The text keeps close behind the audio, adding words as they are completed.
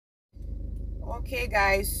Okay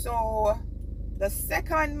guys, so the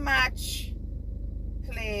second match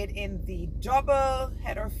played in the double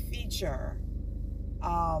header feature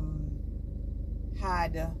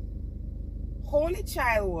had Holy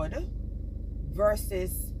Childhood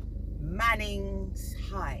versus Mannings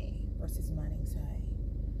High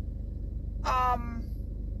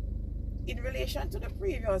in relation to the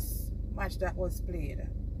previous match that was played,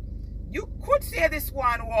 you could say this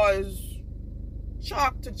one was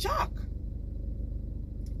chalk to chalk.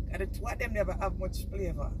 And the two of them never have much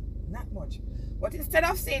flavor. Not much. But instead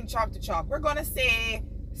of saying chalk to chalk, we're going to say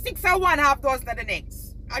 6 and 1/2 dozen of the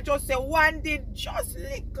next. I just say one did just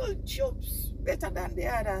little chops better than the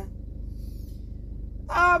other.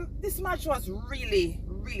 This match was really,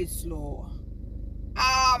 really slow.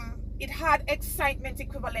 It had excitement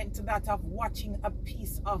equivalent to that of watching a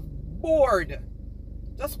piece of board.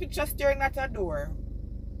 Just picture staring at a door.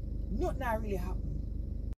 Nothing really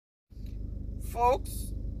happened.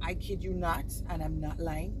 Folks, I kid you not, and I'm not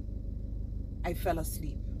lying. I fell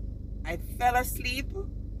asleep. I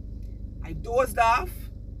dozed off.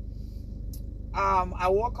 I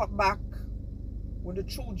woke up back when the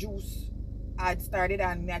true juice had started,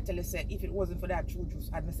 and me I tell you, said if it wasn't for that true juice,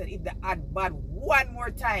 I'd said if they had bad one more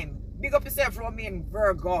time, big up yourself, Romain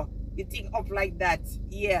Virgo. You think up like that,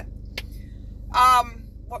 yeah.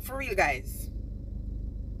 But for real, guys,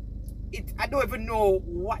 I don't even know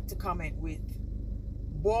what to comment with.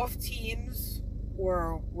 Both teams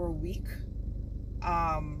were weak.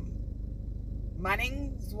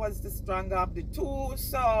 Mannings was the stronger of the two,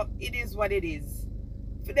 so it is what it is.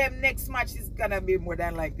 For them, next match is gonna be more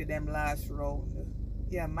than likely them last round.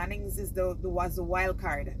 Yeah, Mannings was the wild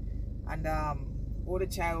card, and Holy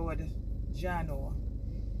Childhood, Jano.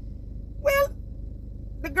 Well,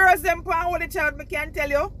 the girls them for Holy Child, I can tell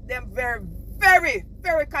you, them very, very,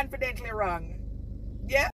 very confidently wrong.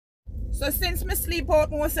 Yeah. So since me sleep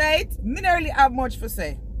out most of it, me don't really have much to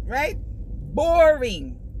say, right?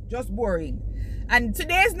 Boring, just boring. And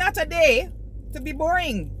today is not a day to be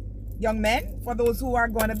boring, young men. For those who are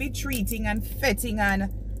going to be treating and fetting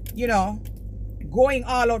and, you know, going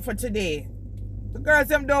all out for today. The girls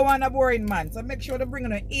them don't want a boring man, so make sure to bring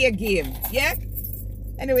on an A game, yeah?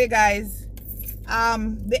 Anyway, guys,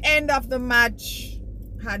 the end of the match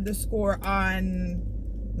had the score on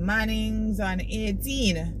Mannings on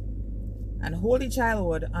 18 and Holy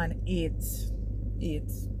Childhood on 8.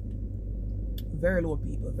 Very low,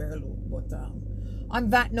 people, very low. But on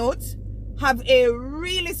that note, have a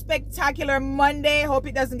really spectacular Monday. Hope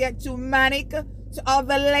it doesn't get too manic. To all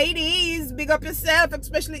the ladies, big up yourself,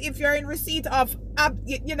 especially if you're in receipt of,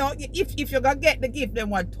 you know, if you're gonna get the gift, then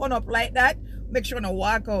what, turn up like that. Make sure to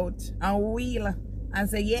walk out and wheel and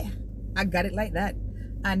say, yeah, I got it like that.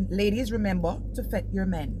 And ladies, remember to fet your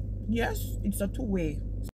men. Yes, it's a two-way.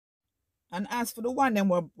 And as for the one them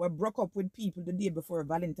were broke up with people the day before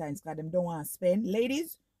Valentine's because them don't want to spend,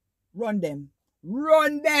 ladies, run them.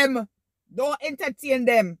 Run them. Don't entertain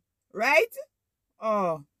them. Right?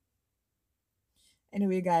 Oh.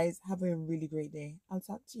 Anyway, guys, have a really great day. I'll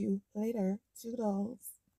talk to you later.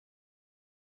 Toodles.